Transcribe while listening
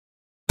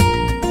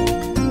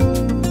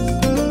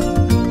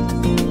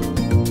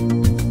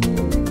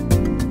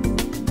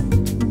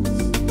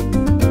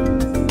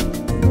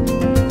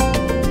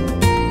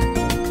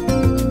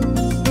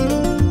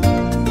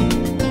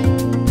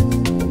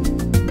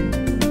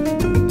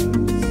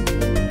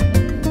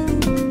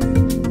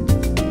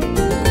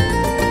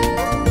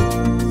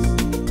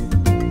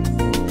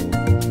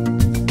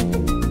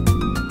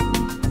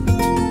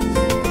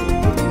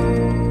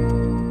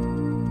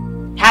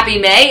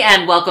Happy May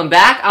and welcome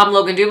back. I'm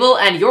Logan Dubel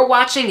and you're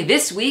watching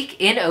This Week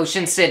in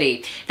Ocean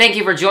City. Thank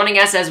you for joining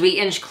us as we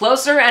inch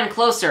closer and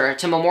closer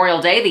to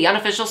Memorial Day, the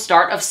unofficial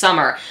start of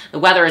summer. The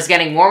weather is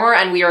getting warmer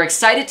and we are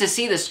excited to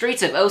see the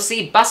streets of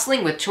OC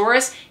bustling with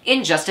tourists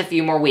in just a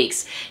few more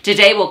weeks.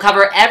 Today we'll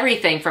cover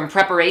everything from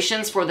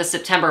preparations for the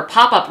September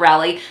pop-up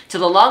rally to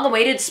the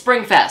long-awaited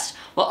Springfest.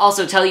 We'll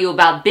also tell you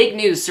about big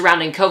news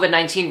surrounding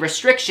COVID-19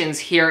 restrictions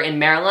here in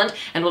Maryland,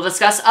 and we'll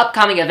discuss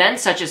upcoming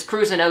events such as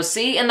Cruise in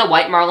OC and the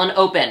White Marlin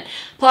Open.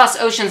 Plus,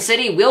 Ocean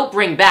City will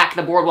bring back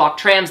the Boardwalk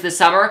trams this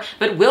summer,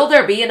 but will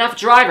there be enough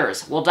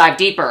drivers? We'll dive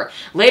deeper.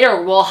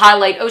 Later, we'll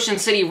highlight Ocean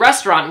City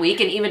Restaurant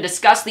Week and even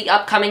discuss the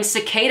upcoming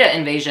cicada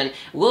invasion.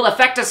 Will it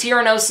affect us here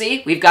in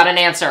OC? We've got an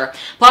answer.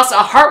 Plus, a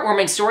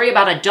heartwarming story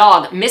about a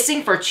dog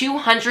missing for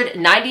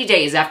 290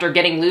 days after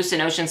getting loose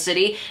in Ocean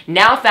City,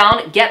 now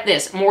found, get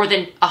this, more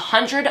than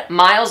 100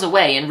 miles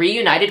away and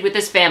reunited with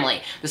his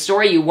family. The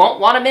story you won't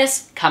want to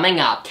miss coming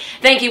up.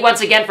 Thank you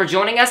once again for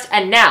joining us,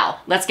 and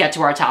now let's get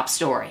to our top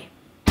story.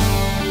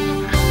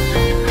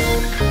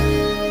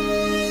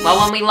 Well,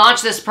 when we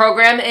launched this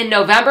program in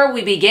November,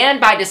 we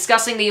began by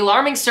discussing the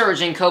alarming surge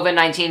in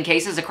COVID-19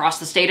 cases across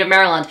the state of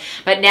Maryland.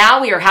 But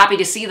now we are happy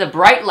to see the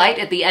bright light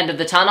at the end of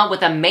the tunnel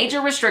with a major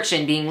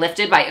restriction being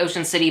lifted by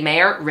Ocean City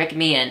Mayor Rick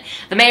Meehan.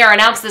 The mayor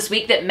announced this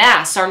week that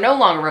masks are no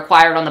longer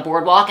required on the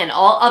boardwalk and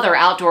all other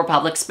outdoor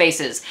public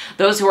spaces.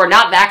 Those who are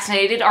not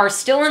vaccinated are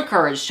still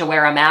encouraged to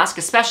wear a mask,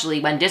 especially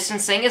when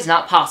distancing is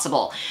not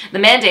possible. The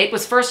mandate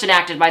was first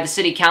enacted by the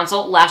City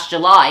Council last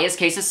July as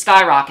cases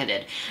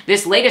skyrocketed.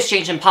 This latest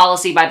change in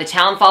policy by the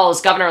town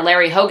follows Governor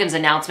Larry Hogan's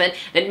announcement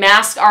that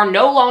masks are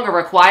no longer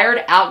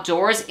required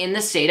outdoors in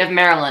the state of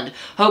Maryland.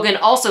 Hogan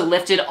also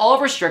lifted all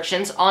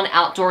restrictions on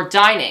outdoor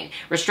dining.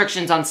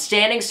 Restrictions on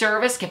standing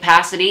service,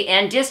 capacity,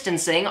 and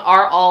distancing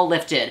are all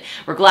lifted.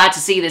 We're glad to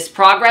see this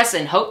progress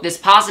and hope this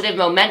positive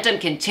momentum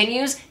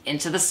continues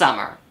into the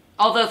summer.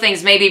 Although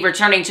things may be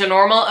returning to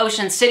normal,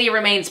 Ocean City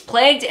remains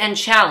plagued and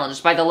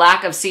challenged by the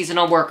lack of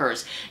seasonal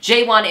workers.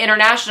 J1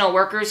 international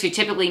workers, who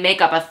typically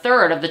make up a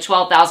third of the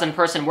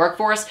 12,000-person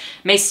workforce,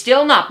 may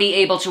still not be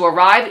able to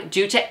arrive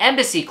due to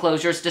embassy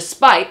closures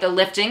despite the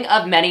lifting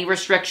of many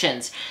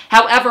restrictions.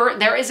 However,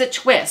 there is a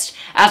twist.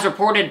 As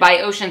reported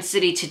by Ocean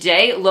City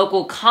Today,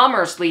 local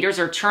commerce leaders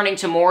are turning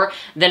to more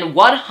than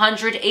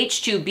 100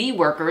 H-2B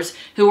workers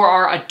who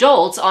are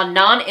adults on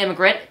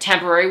non-immigrant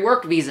temporary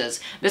work visas.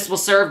 This will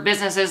serve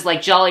businesses like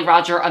Jolly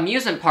Roger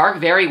Amusement Park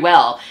very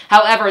well.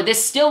 However,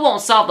 this still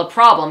won't solve the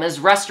problem as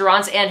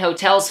restaurants and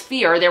hotels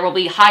fear there will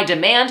be high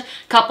demand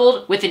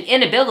coupled with an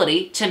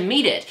inability to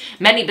meet it.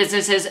 Many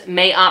businesses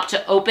may opt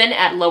to open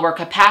at lower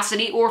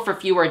capacity or for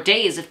fewer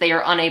days if they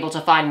are unable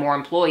to find more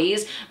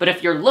employees, but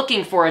if you're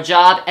looking for a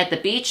job at the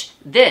beach,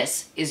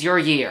 this is your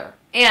year.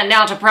 And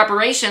now to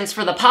preparations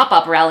for the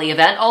pop-up rally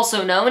event,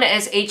 also known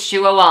as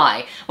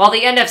H2OI. While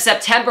the end of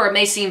September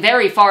may seem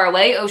very far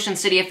away, Ocean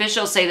City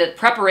officials say that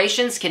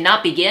preparations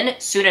cannot begin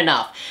soon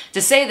enough.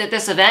 To say that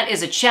this event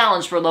is a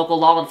challenge for local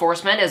law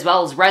enforcement as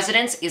well as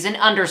residents is an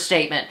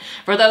understatement.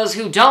 For those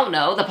who don't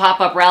know, the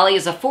pop-up rally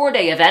is a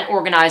 4-day event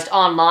organized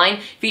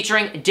online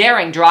featuring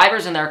daring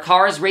drivers in their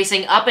cars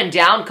racing up and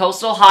down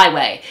Coastal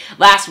Highway.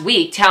 Last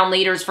week, town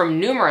leaders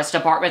from numerous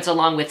departments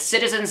along with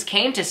citizens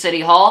came to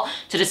City Hall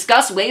to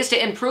discuss ways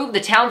to improve the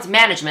town's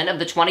management of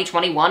the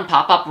 2021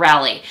 pop-up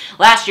rally.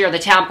 Last year, the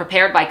town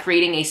prepared by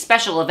creating a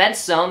special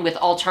events zone with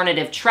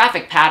alternative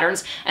traffic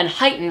patterns and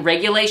heightened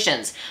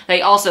regulations.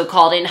 They also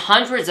called in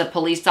hundreds of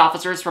police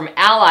officers from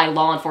allied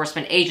law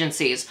enforcement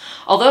agencies.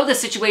 Although the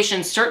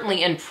situation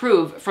certainly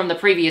improved from the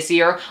previous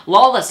year,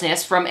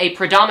 lawlessness from a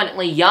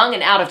predominantly young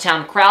and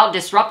out-of-town crowd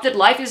disrupted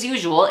life as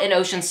usual in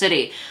Ocean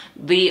City.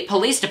 The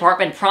police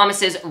department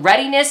promises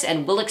readiness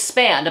and will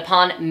expand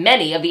upon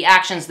many of the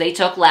actions they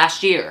took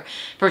last year.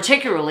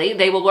 Particularly,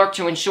 they will work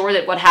to ensure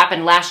that what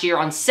happened last year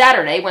on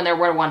Saturday, when there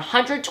were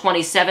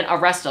 127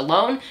 arrests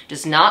alone,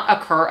 does not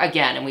occur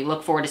again. And we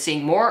look forward to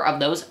seeing more of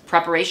those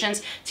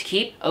preparations to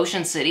keep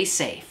Ocean City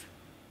safe.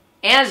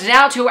 And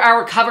now to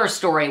our cover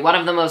story, one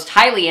of the most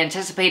highly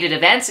anticipated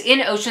events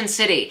in Ocean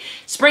City.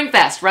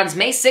 Springfest runs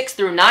May 6th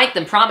through 9th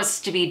and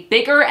promises to be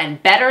bigger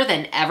and better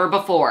than ever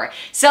before.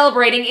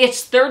 Celebrating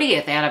its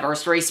 30th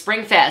anniversary,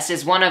 Springfest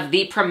is one of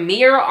the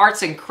premier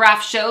arts and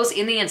crafts shows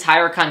in the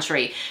entire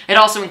country. It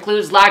also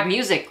includes live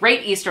music,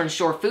 great Eastern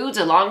Shore foods,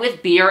 along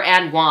with beer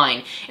and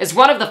wine. As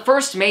one of the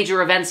first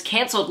major events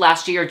canceled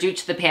last year due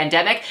to the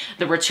pandemic,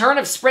 the return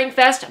of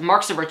Springfest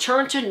marks a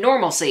return to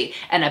normalcy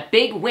and a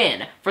big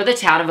win for the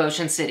town of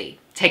Ocean City.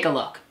 Take a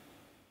look.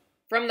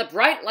 From the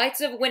bright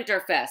lights of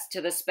Winterfest to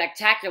the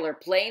spectacular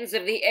planes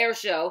of the air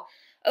show,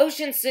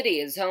 Ocean City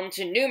is home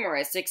to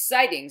numerous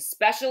exciting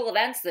special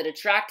events that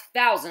attract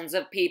thousands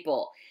of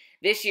people.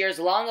 This year's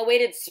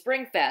long-awaited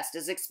Springfest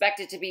is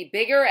expected to be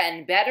bigger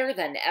and better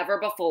than ever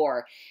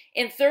before.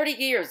 In 30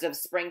 years of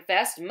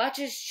Springfest, much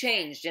has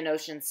changed in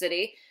Ocean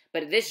City,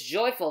 but this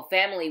joyful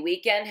family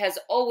weekend has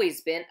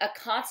always been a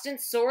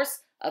constant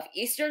source of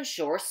Eastern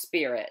Shore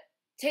spirit.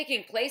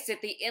 Taking place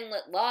at the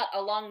inlet lot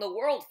along the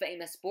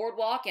world-famous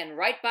boardwalk and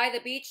right by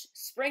the beach,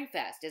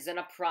 Springfest is in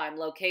a prime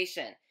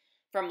location.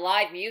 From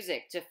live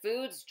music to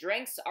foods,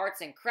 drinks,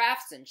 arts and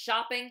crafts, and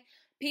shopping,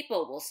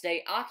 people will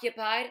stay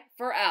occupied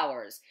for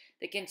hours.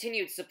 The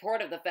continued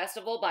support of the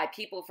festival by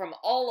people from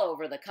all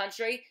over the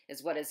country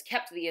is what has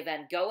kept the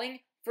event going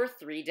for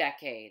 3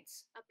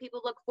 decades.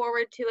 People look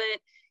forward to it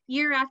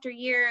year after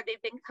year.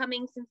 They've been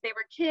coming since they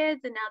were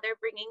kids, and now they're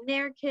bringing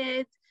their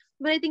kids.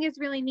 What I think is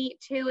really neat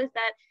too is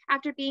that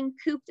after being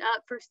cooped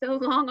up for so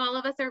long, all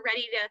of us are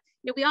ready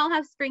to, we all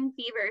have spring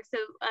fever. So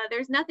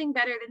there's nothing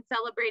better than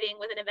celebrating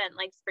with an event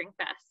like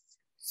Springfest.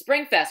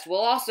 Springfest will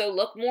also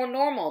look more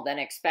normal than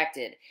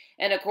expected.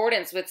 In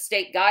accordance with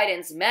state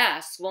guidance,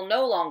 masks will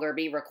no longer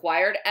be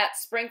required at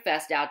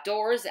Springfest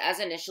outdoors as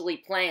initially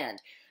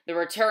planned. The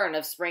return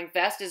of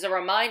Springfest is a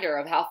reminder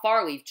of how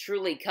far we've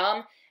truly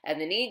come and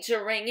the need to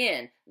ring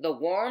in the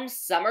warm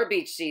summer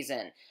beach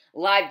season.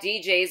 Live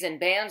DJs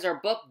and bands are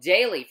booked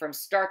daily from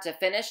start to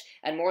finish,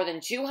 and more than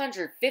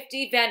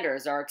 250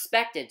 vendors are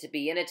expected to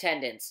be in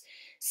attendance.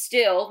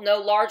 Still, no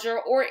larger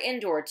or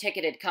indoor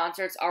ticketed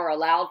concerts are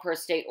allowed per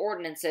state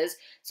ordinances,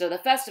 so the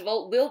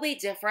festival will be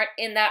different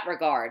in that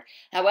regard.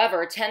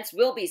 However, tents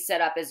will be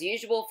set up as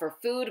usual for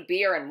food,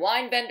 beer, and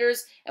wine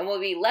vendors and will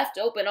be left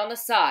open on the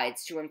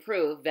sides to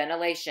improve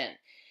ventilation.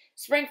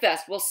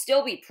 Springfest will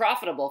still be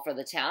profitable for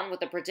the town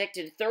with a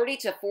predicted $30,000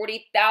 to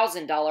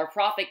 $40,000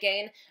 profit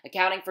gain,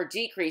 accounting for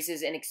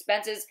decreases in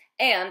expenses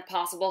and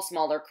possible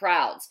smaller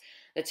crowds.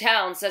 The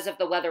town says if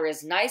the weather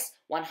is nice,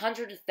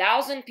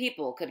 100,000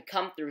 people could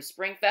come through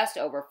Springfest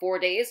over 4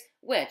 days,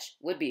 which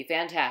would be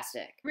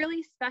fantastic.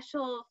 Really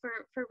special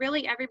for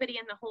really everybody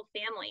in the whole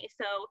family.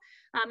 So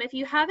if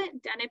you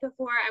haven't done it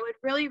before, I would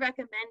really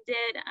recommend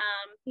it.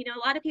 A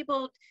lot of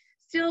people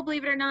still,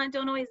 believe it or not,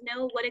 don't always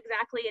know what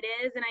exactly it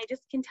is. And I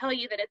just can tell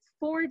you that it's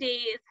 4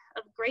 days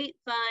of great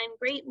fun,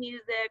 great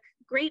music,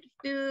 great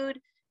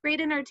food,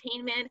 great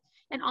entertainment,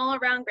 and all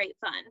around great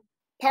fun.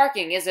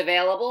 Parking is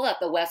available at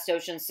the West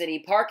Ocean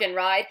City Park and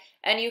Ride,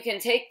 and you can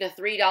take the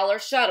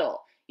 $3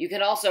 shuttle. You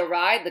can also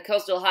ride the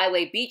Coastal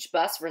Highway Beach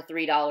Bus for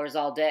 $3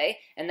 all day,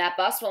 and that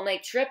bus will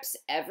make trips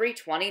every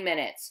 20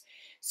 minutes.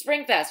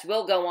 Springfest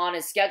will go on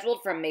as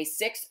scheduled from May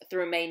 6th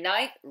through May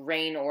 9th,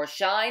 rain or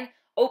shine.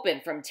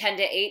 Open from 10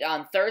 to 8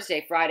 on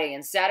Thursday, Friday,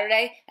 and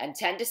Saturday, and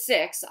 10 to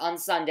 6 on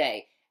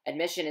Sunday.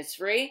 Admission is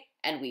free,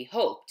 and we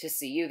hope to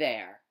see you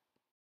there.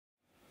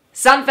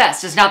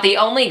 Sunfest is not the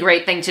only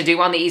great thing to do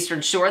on the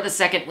Eastern Shore the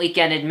second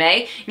weekend in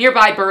May.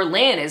 Nearby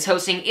Berlin is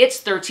hosting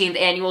its 13th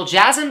annual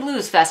Jazz and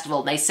Blues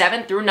Festival, May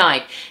 7th through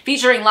 9th.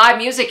 Featuring live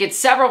music at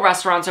several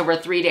restaurants over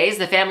 3 days,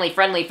 the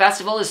family-friendly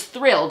festival is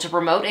thrilled to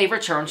promote a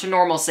return to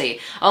normalcy.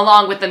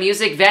 Along with the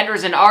music,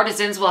 vendors and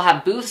artisans will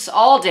have booths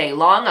all day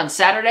long on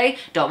Saturday.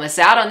 Don't miss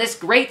out on this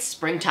great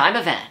springtime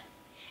event.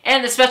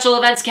 And the special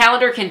events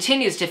calendar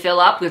continues to fill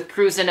up with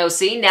Cruisin'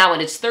 OC now in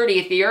its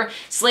 30th year,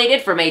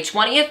 slated for May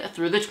 20th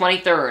through the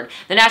 23rd.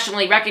 The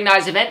nationally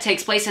recognized event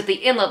takes place at the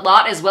Inlet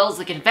Lot as well as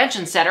the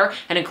Convention Center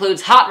and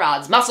includes hot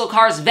rods, muscle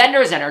cars,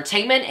 vendors,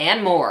 entertainment,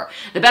 and more.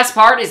 The best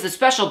part is the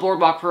special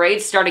Boardwalk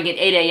Parade starting at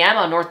 8 a.m.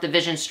 on North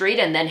Division Street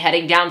and then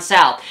heading down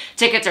south.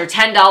 Tickets are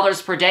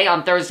 $10 per day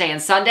on Thursday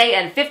and Sunday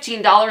and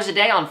 $15 a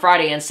day on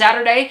Friday and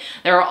Saturday.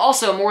 There are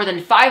also more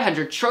than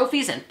 500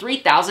 trophies and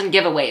 3,000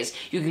 giveaways.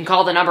 You can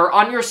call the number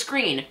on your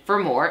screen for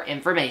more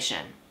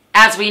information.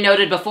 As we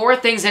noted before,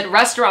 things at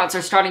restaurants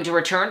are starting to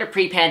return to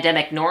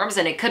pre-pandemic norms,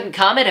 and it couldn't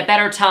come at a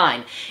better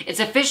time. It's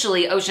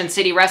officially Ocean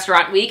City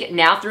Restaurant Week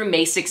now through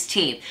May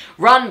 16th.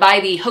 Run by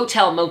the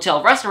Hotel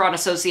Motel Restaurant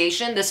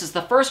Association, this is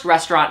the first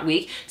restaurant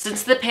week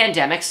since the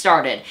pandemic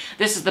started.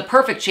 This is the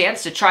perfect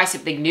chance to try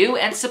something new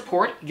and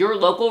support your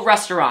local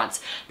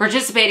restaurants.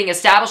 Participating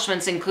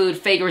establishments include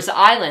Fager's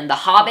Island, The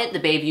Hobbit, the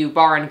Bayview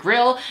Bar and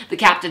Grill, the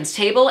Captain's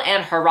Table,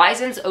 and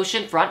Horizons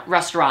Oceanfront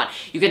Restaurant.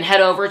 You can head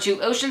over to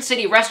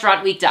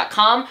OceanCityRestaurantWeek.com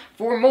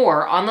for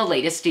more on the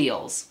latest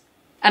deals.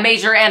 A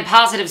major and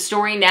positive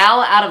story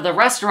now out of the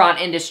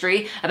restaurant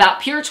industry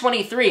about Pier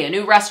 23, a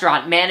new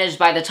restaurant managed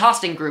by the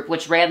Tosting Group,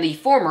 which ran the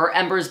former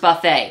Embers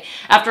Buffet.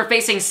 After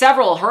facing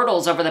several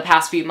hurdles over the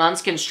past few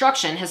months,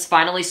 construction has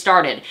finally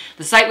started.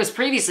 The site was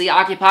previously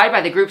occupied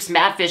by the group's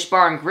Madfish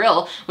Bar and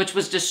Grill, which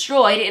was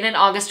destroyed in an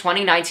August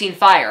 2019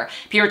 fire.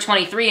 Pier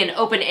 23, an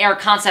open-air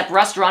concept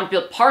restaurant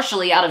built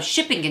partially out of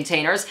shipping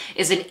containers,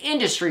 is an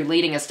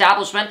industry-leading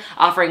establishment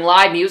offering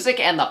live music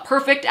and the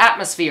perfect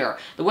atmosphere.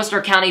 The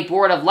Worcester County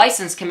Board of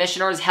License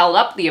Commissioners held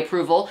up the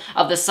approval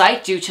of the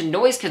site due to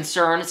noise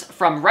concerns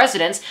from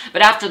residents,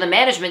 but after the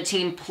management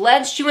team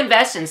pledged to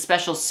invest in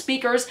special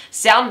speakers,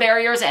 sound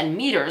barriers, and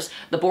meters,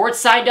 the board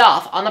signed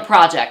off on the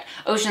project.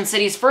 Ocean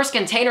City's first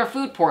container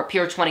food port,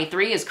 Pier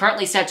 23, is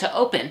currently set to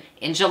open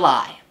in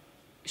July.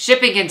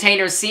 Shipping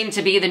containers seem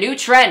to be the new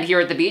trend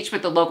here at the beach,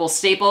 with the local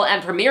staple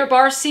and premier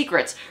bar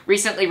Secrets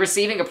recently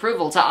receiving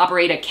approval to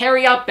operate a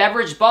carry-out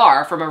beverage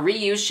bar from a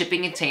reused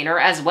shipping container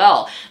as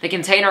well. The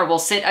container will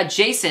sit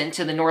adjacent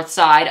to the north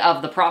side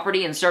of the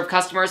property and serve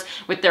customers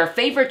with their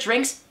favorite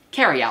drinks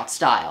carry-out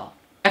style.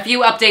 A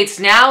few updates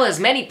now as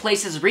many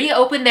places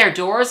reopen their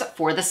doors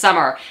for the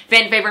summer.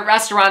 Fan favorite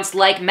restaurants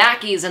like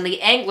Mackey's and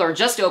The Angler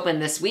just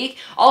opened this week.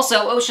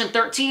 Also, Ocean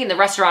 13, the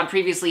restaurant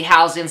previously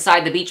housed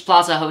inside the Beach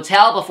Plaza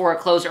Hotel before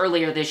it closed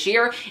earlier this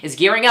year, is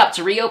gearing up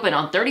to reopen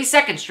on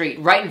 32nd Street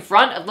right in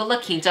front of the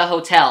La Quinta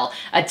Hotel.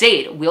 A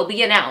date will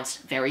be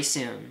announced very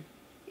soon.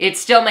 It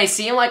still may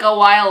seem like a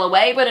while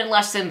away, but in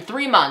less than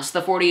 3 months,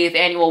 the 48th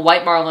annual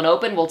White Marlin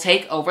Open will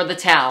take over the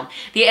town.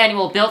 The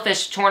annual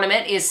Billfish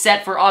tournament is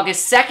set for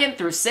August 2nd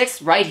through 6th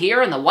right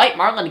here in the White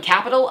Marlin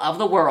capital of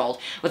the world.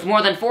 With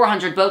more than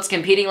 400 boats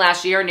competing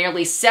last year,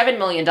 nearly $7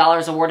 million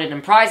awarded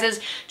in prizes,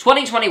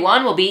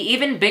 2021 will be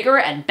even bigger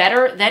and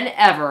better than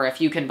ever, if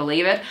you can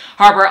believe it.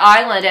 Harbor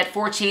Island at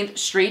 14th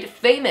Street,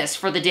 famous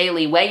for the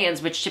daily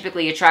weigh-ins, which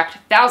typically attract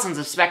thousands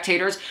of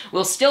spectators,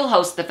 will still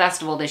host the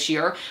festival this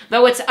year,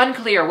 though it's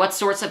unclear what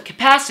sorts of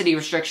capacity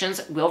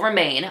restrictions will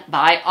remain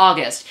by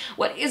August.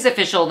 What is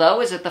official,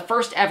 though, is that the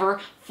first ever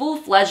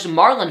full-fledged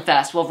Marlin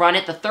Fest will run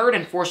at the 3rd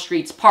and 4th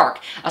Streets Park.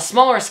 A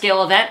smaller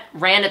scale event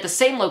ran at the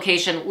same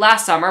location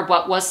last summer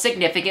but was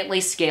significantly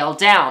scaled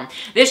down.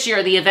 This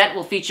year, the event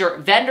will feature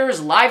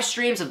vendors, live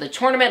streams of the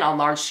tournament on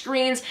large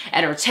screens,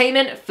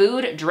 entertainment,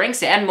 food,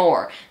 drinks, and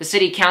more. The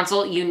City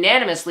Council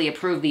unanimously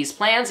approved these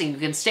plans, and you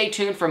can stay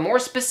tuned for more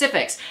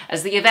specifics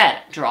as the event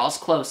draws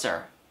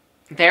closer.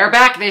 They're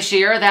back this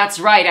year, that's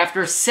right.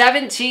 After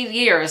 17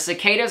 years,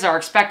 cicadas are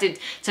expected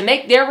to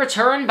make their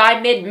return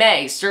by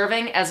mid-May,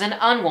 serving as an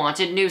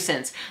unwanted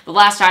nuisance. The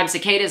last time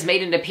cicadas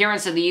made an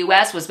appearance in the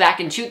U.S. was back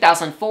in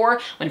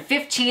 2004, when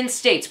 15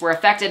 states were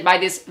affected by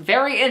this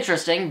very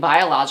interesting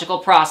biological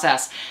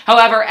process.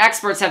 However,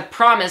 experts have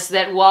promised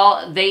that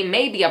while they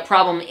may be a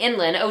problem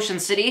inland, Ocean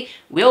City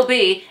will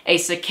be a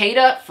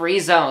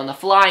cicada-free zone. The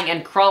flying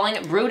and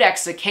crawling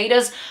brood-X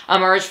cicadas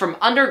emerge from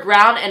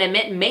underground and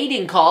emit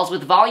mating calls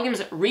with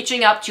volumes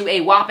reaching up to a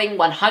whopping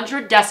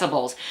 100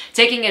 decibels.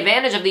 Taking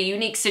advantage of the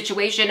unique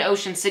situation,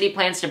 Ocean City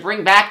plans to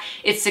bring back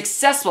its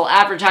successful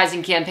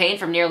advertising campaign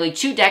from nearly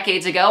 2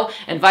 decades ago,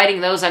 inviting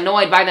those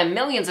annoyed by the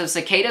millions of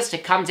cicadas to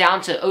come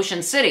down to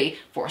Ocean City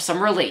for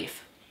some relief.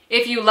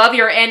 If you love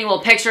your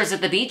annual pictures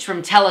at the beach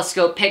from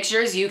Telescope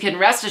Pictures, you can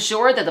rest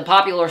assured that the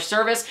popular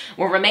service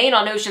will remain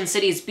on Ocean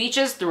City's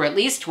beaches through at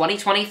least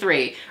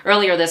 2023.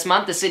 Earlier this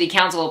month, the City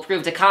Council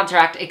approved a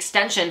contract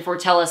extension for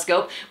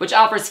Telescope, which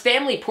offers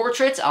family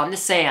portraits on the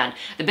sand.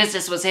 The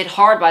business was hit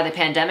hard by the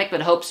pandemic,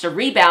 but hopes to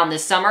rebound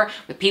this summer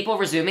with people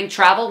resuming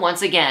travel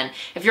once again.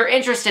 If you're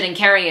interested in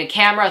carrying a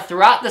camera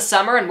throughout the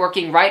summer and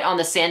working right on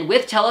the sand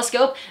with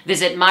Telescope,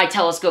 visit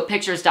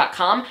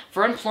mytelescopepictures.com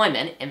for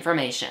employment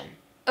information.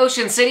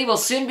 Ocean City will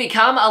soon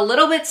become a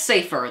little bit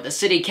safer. The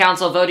City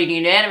Council voted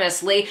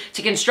unanimously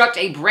to construct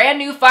a brand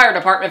new fire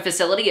department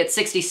facility at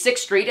 66th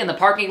Street in the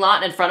parking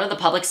lot in front of the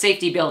Public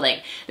Safety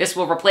Building. This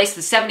will replace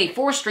the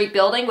 74th Street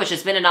building, which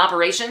has been in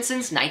operation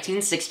since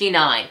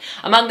 1969.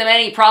 Among the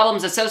many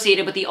problems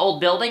associated with the old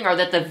building are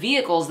that the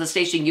vehicles the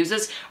station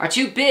uses are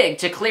too big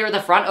to clear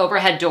the front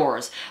overhead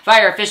doors.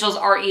 Fire officials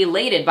are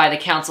elated by the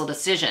council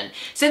decision.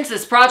 Since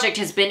this project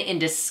has been in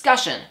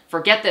discussion for,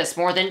 get this,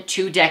 more than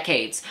 2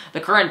 decades. The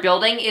current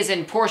building is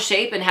in poor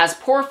shape and has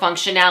poor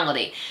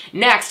functionality.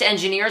 Next,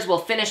 engineers will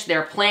finish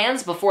their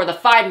plans before the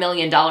 $5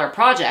 million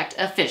project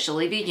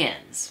officially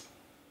begins.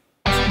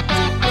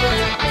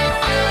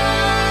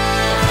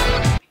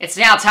 It's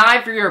now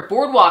time for your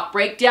Boardwalk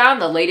Breakdown,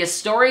 the latest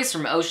stories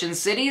from Ocean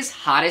City's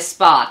hottest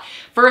spot.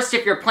 First,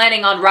 if you're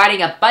planning on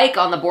riding a bike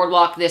on the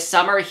boardwalk this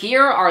summer,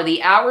 here are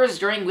the hours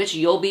during which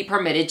you'll be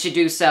permitted to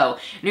do so.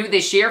 New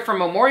this year, from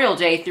Memorial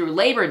Day through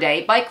Labor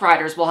Day, bike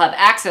riders will have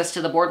access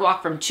to the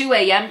boardwalk from 2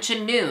 a.m.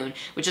 to noon,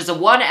 which is a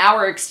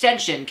 1-hour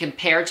extension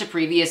compared to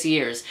previous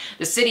years.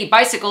 The City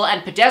Bicycle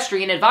and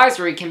Pedestrian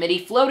Advisory Committee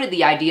floated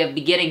the idea of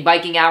beginning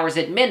biking hours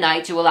at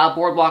midnight to allow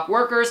boardwalk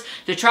workers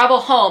to travel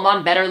home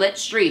on better lit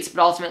streets,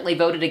 but ultimately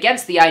voted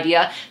against the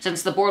idea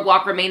since the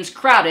boardwalk remains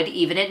crowded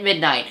even at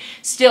midnight.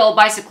 Still,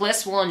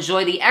 bicyclists will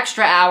enjoy the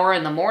extra hour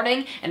in the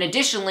morning, and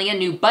additionally a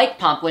new bike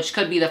pump, which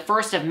could be the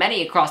first of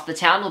many across the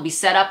town, will be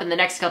set up in the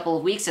next couple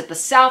of weeks at the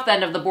south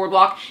end of the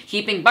boardwalk,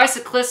 keeping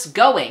bicyclists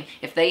going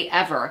if they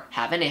ever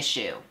have an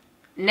issue.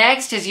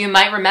 Next, as you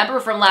might remember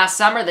from last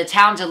summer, the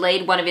town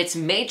delayed one of its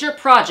major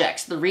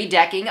projects, the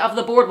redecking of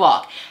the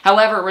boardwalk.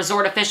 However,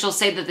 resort officials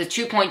say that the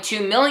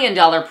 $2.2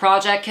 million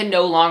project can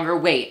no longer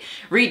wait.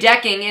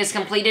 Redecking is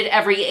completed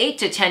every 8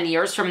 to 10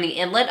 years from the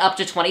inlet up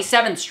to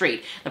 27th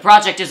Street. The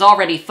project is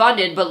already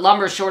funded, but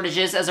lumber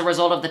shortages as a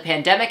result of the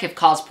pandemic have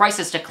caused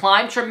prices to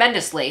climb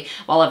tremendously,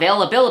 while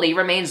availability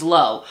remains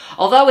low.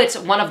 Although it's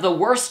one of the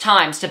worst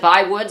times to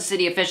buy wood,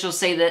 city officials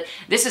say that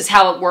this is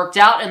how it worked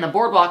out and the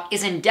boardwalk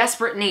is in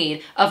desperate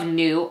need of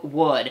new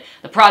wood.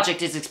 The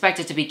project is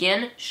expected to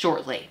begin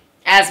shortly.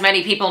 As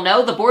many people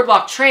know, the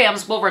boardwalk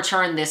trams will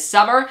return this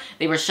summer.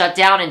 They were shut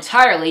down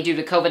entirely due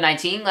to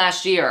COVID-19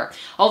 last year.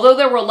 Although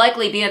there will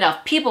likely be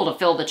enough people to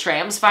fill the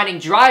trams, finding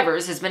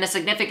drivers has been a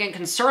significant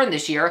concern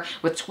this year,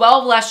 with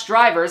 12 less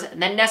drivers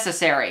than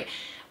necessary.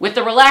 With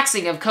the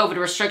relaxing of COVID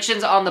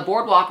restrictions on the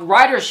boardwalk,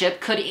 ridership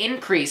could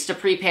increase to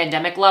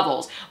pre-pandemic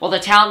levels. While the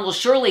town will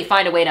surely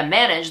find a way to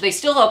manage, they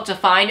still hope to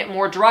find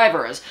more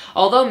drivers.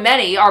 Although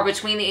many are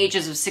between the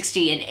ages of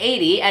 60 and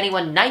 80,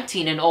 anyone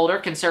 19 and older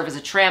can serve as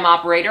a tram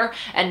operator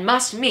and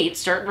must meet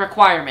certain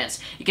requirements.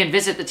 You can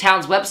visit the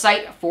town's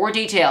website for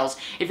details.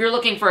 If you're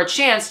looking for a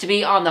chance to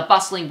be on the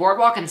bustling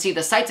boardwalk and see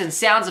the sights and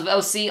sounds of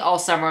OC all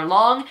summer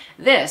long,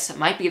 this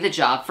might be the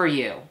job for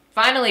you.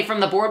 Finally, from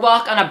the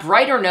boardwalk, on a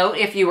brighter note,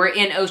 if you were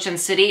in Ocean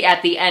City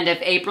at the end of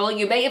April,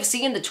 you may have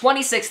seen the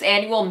 26th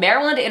annual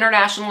Maryland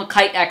International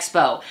Kite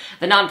Expo.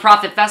 The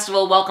nonprofit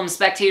festival welcomed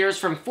spectators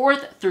from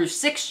 4th through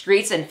 6th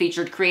Streets and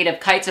featured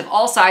creative kites of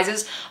all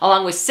sizes,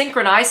 along with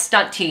synchronized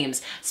stunt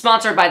teams.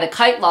 Sponsored by the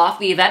Kite Loft,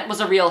 the event was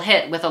a real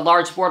hit with a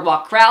large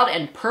boardwalk crowd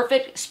and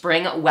perfect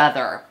spring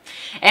weather.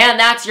 And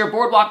that's your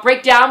Boardwalk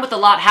Breakdown, with a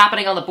lot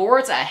happening on the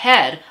boards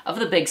ahead of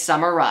the big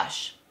summer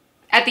rush.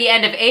 At the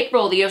end of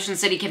April, the Ocean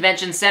City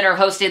Convention Center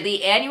hosted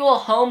the annual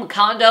Home,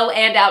 Condo,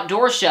 and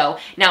Outdoor Show,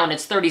 now in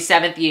its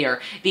 37th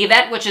year. The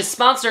event, which is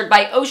sponsored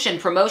by Ocean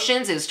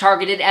Promotions, is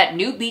targeted at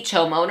new beach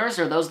homeowners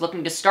or those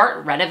looking to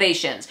start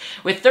renovations.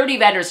 With 30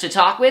 vendors to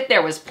talk with,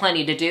 there was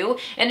plenty to do.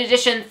 In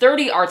addition,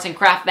 30 arts and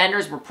craft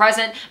vendors were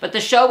present, but the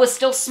show was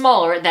still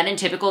smaller than in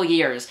typical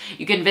years.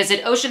 You can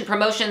visit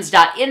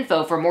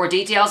oceanpromotions.info for more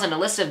details and a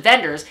list of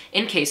vendors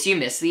in case you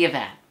missed the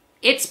event.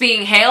 It's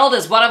being hailed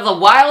as one of the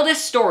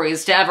wildest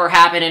stories to ever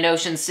happen in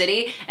Ocean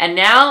City, and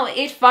now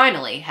it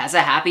finally has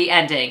a happy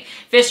ending.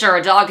 Fisher,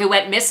 a dog who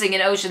went missing in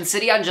Ocean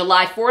City on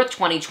July 4th,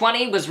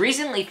 2020, was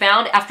recently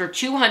found after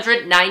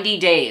 290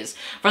 days.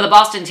 For the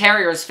Boston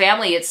Terrier's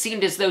family, it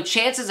seemed as though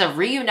chances of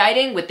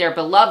reuniting with their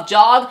beloved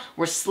dog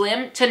were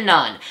slim to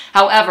none.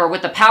 However,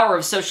 with the power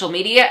of social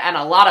media and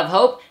a lot of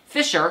hope,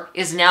 Fisher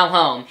is now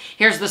home.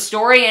 Here's the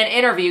story and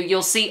interview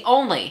you'll see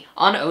only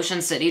on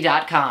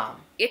OceanCity.com.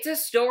 It's a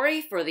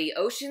story for the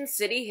Ocean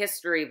City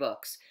history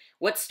books.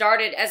 What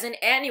started as an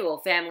annual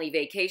family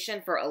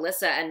vacation for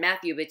Alyssa and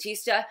Matthew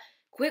Batista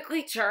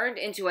quickly turned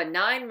into a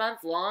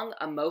 9-month-long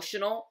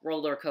emotional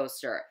roller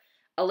coaster.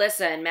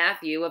 Alyssa and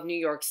Matthew of New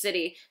York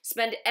City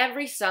spend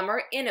every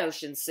summer in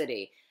Ocean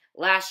City.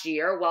 Last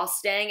year, while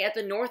staying at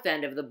the north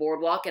end of the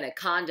boardwalk in a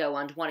condo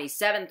on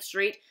 27th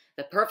Street,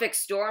 the perfect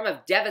storm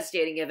of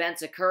devastating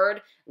events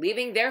occurred,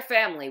 leaving their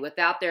family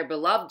without their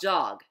beloved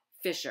dog,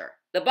 Fisher.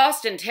 The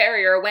Boston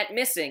Terrier went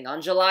missing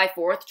on July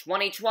 4th,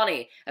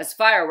 2020, as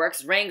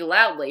fireworks rang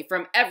loudly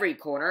from every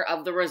corner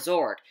of the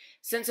resort.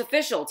 Since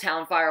official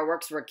town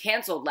fireworks were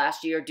canceled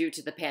last year due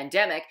to the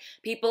pandemic,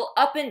 people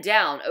up and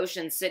down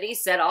Ocean City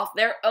set off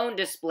their own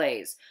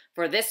displays.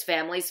 For this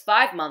family's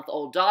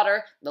 5-month-old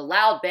daughter, the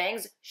loud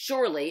bangs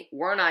surely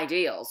weren't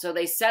ideal, so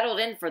they settled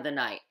in for the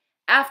night.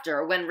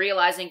 After, when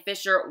realizing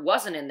Fisher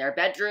wasn't in their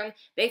bedroom,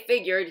 they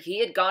figured he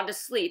had gone to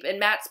sleep in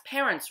Matt's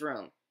parents'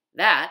 room.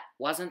 That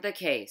wasn't the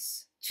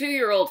case.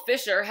 2-year-old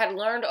Fisher had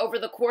learned over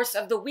the course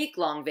of the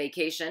week-long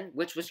vacation,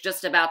 which was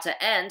just about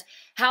to end,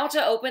 how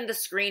to open the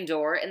screen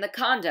door in the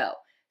condo.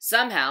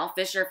 Somehow,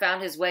 Fisher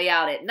found his way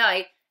out at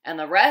night, and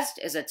the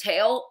rest is a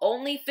tale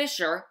only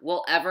Fisher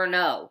will ever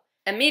know.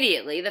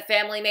 Immediately, the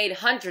family made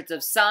hundreds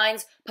of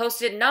signs,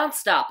 posted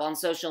nonstop on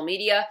social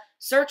media,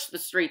 searched the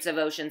streets of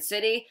Ocean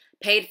City,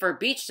 paid for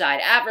beachside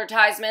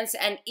advertisements,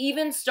 and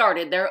even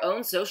started their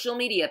own social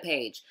media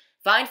page.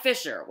 Find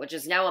Fisher, which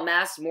has now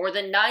amassed more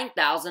than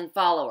 9,000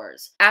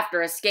 followers.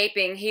 After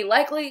escaping, he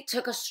likely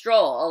took a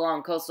stroll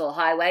along Coastal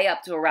Highway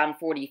up to around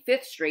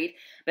 45th Street,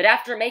 but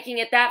after making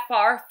it that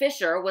far,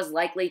 Fisher was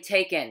likely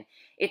taken.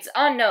 It's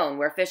unknown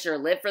where Fisher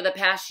lived for the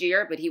past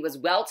year, but he was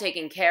well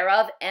taken care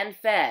of and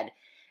fed.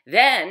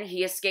 Then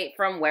he escaped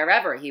from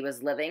wherever he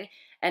was living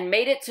and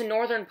made it to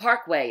Northern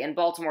Parkway in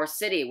Baltimore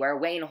City, where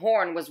Wayne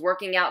Horn was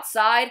working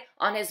outside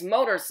on his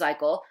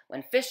motorcycle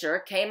when Fisher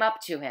came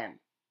up to him.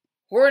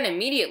 Horn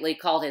immediately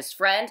called his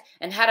friend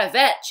and had a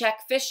vet check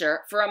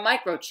Fisher for a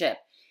microchip.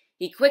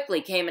 He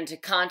quickly came into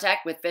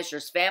contact with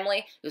Fisher's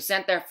family, who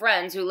sent their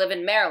friends who live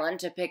in Maryland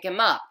to pick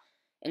him up.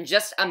 In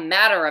just a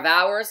matter of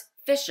hours,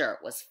 Fisher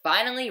was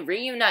finally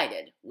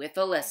reunited with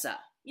Alyssa.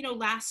 You know,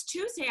 last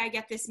Tuesday I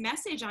get this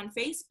message on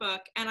Facebook,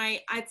 and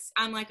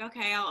I'm like,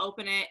 okay, I'll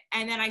open it,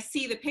 and then I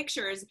see the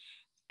pictures,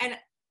 and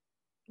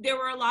there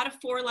were a lot of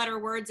 4-letter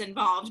words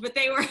involved, but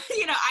they were,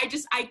 you know,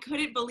 I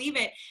couldn't believe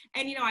it.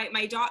 And, you know,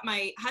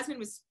 my husband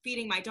was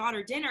feeding my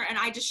daughter dinner, and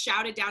I just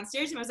shouted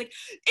downstairs to him. I was like,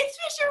 it's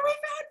Fisher, we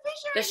found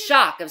Fisher. The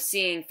shock of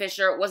seeing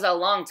Fisher was a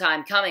long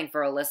time coming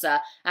for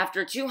Alyssa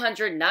after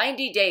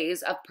 290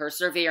 days of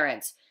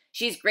perseverance.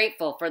 She's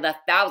grateful for the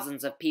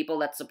thousands of people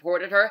that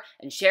supported her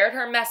and shared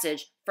her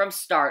message from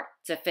start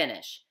to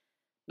finish.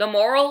 The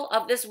moral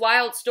of this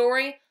wild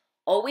story?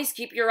 Always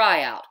keep your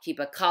eye out, keep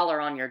a collar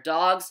on your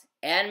dogs,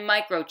 and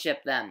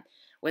microchip them.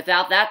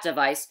 Without that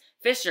device,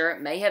 Fisher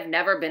may have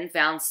never been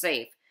found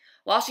safe.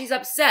 While she's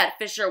upset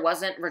Fisher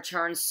wasn't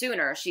returned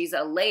sooner, she's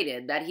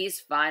elated that he's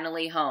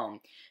finally home.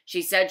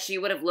 She said she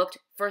would have looked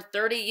for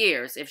 30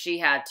 years if she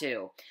had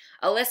to.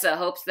 Alyssa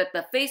hopes that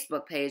the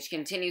Facebook page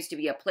continues to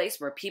be a place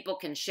where people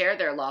can share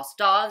their lost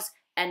dogs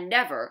and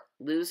never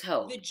lose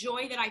hope. The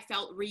joy that I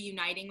felt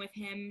reuniting with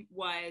him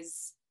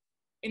was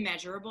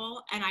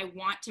immeasurable, and I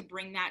want to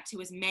bring that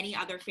to as many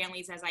other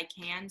families as I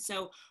can.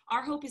 So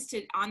our hope is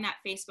to, on that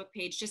Facebook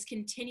page, just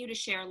continue to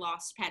share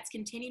lost pets,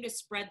 continue to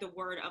spread the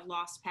word of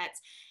lost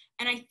pets.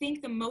 And I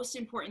think the most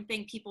important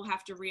thing people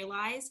have to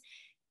realize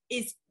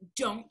is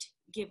don't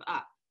give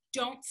up.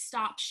 Don't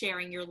stop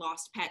sharing your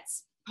lost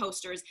pets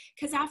posters,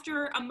 because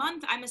after a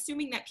month, I'm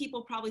assuming that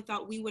people probably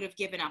thought we would have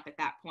given up at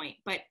that point,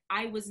 but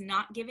I was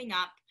not giving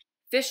up.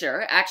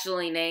 Fisher,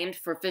 actually named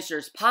for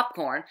Fisher's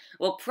Popcorn,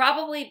 will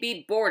probably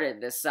be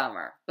boarded this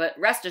summer, but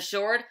rest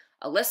assured,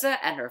 Alyssa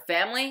and her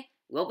family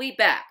will be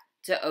back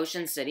to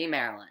Ocean City,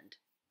 Maryland.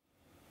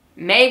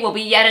 May will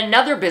be yet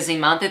another busy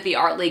month at the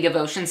Art League of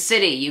Ocean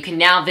City. You can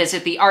now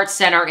visit the Arts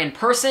Center in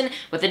person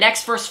with the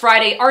next First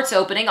Friday Arts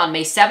opening on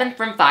May 7th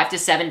from 5 to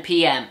 7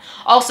 p.m.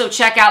 Also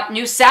check out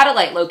new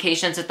satellite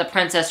locations at the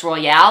Princess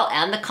Royale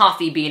and the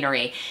Coffee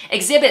Beanery.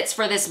 Exhibits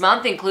for this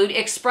month include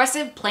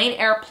Expressive Plein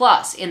Air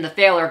Plus in the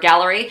Thaler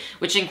Gallery,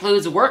 which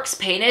includes works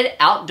painted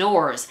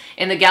outdoors.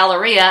 In the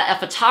Galleria, a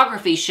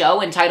photography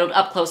show entitled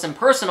Up Close and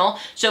Personal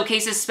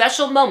showcases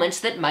special moments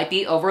that might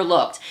be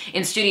overlooked.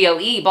 In Studio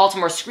E,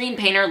 Baltimore screen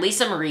painter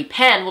Lisa Marie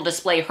Penn will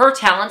display her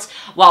talents,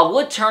 while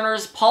wood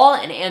turners Paul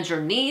and Andrew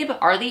Neeb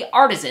are the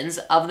artisans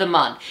of the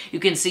month.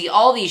 You can see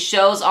all these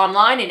shows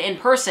online and in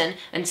person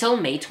until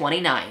May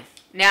 29th.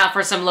 Now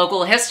for some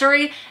local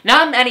history.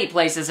 Not many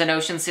places in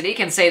Ocean City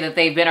can say that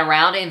they've been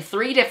around in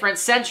 3 different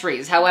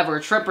centuries. However,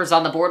 Trippers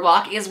on the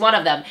Boardwalk is one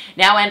of them,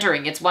 now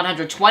entering its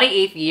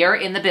 128th year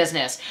in the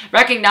business.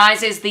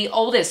 Recognized as the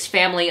oldest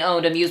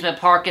family-owned amusement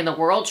park in the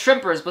world,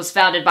 Trippers was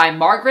founded by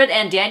Margaret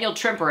and Daniel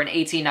Trimper in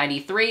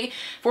 1893.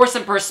 For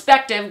some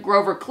perspective,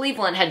 Grover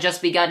Cleveland had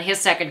just begun his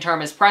second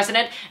term as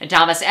president, and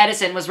Thomas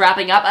Edison was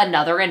wrapping up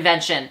another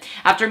invention.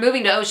 After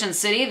moving to Ocean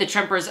City, the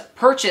Trippers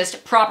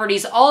purchased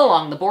properties all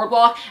along the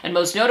boardwalk, and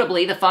most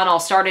notably, the fun all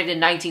started in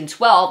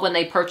 1912 when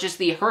they purchased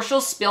the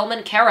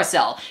Herschel-Spillman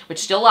Carousel, which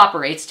still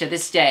operates to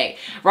this day.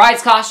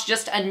 Rides cost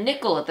just a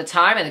nickel at the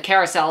time, and the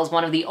carousel is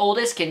one of the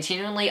oldest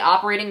continually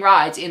operating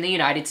rides in the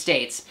United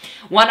States.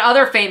 One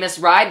other famous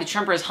ride, the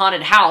Trippers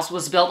Haunted House,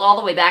 was built all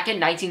the way back in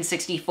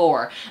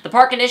 1964. The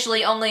park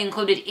initially only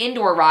included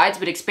indoor rides,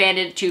 but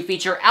expanded to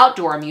feature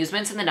outdoor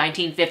amusements in the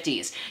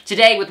 1950s.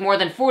 Today, with more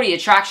than 40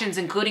 attractions,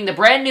 including the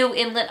brand new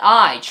Inlet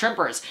Eye,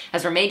 Trippers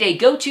has remained a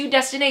go-to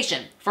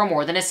destination for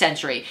more than a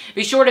century.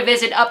 Be sure to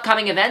visit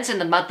upcoming events in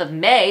the month of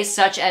May,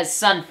 such as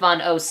Sun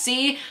Fun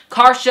OC,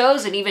 car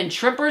shows, and even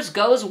Trippers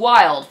Goes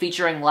Wild,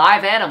 featuring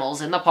live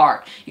animals in the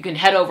park. You can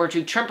head over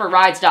to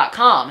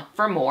trimperrides.com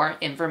for more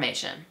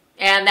information.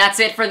 And that's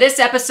it for this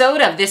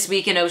episode of This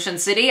Week in Ocean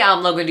City.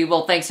 I'm Logan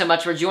Dubel. Thanks so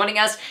much for joining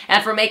us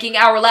and for making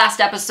our last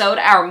episode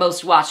our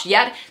most watched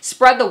yet.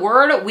 Spread the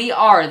word. We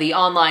are the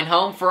online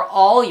home for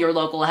all your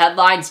local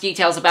headlines,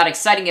 details about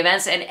exciting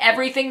events, and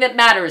everything that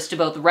matters to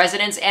both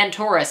residents and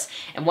tourists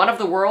in one of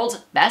the world's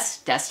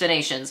best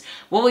destinations.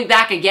 We'll be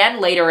back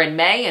again later in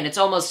May, and it's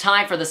almost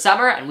time for the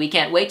summer, and we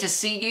can't wait to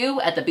see you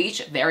at the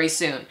beach very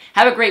soon.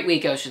 Have a great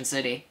week, Ocean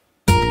City.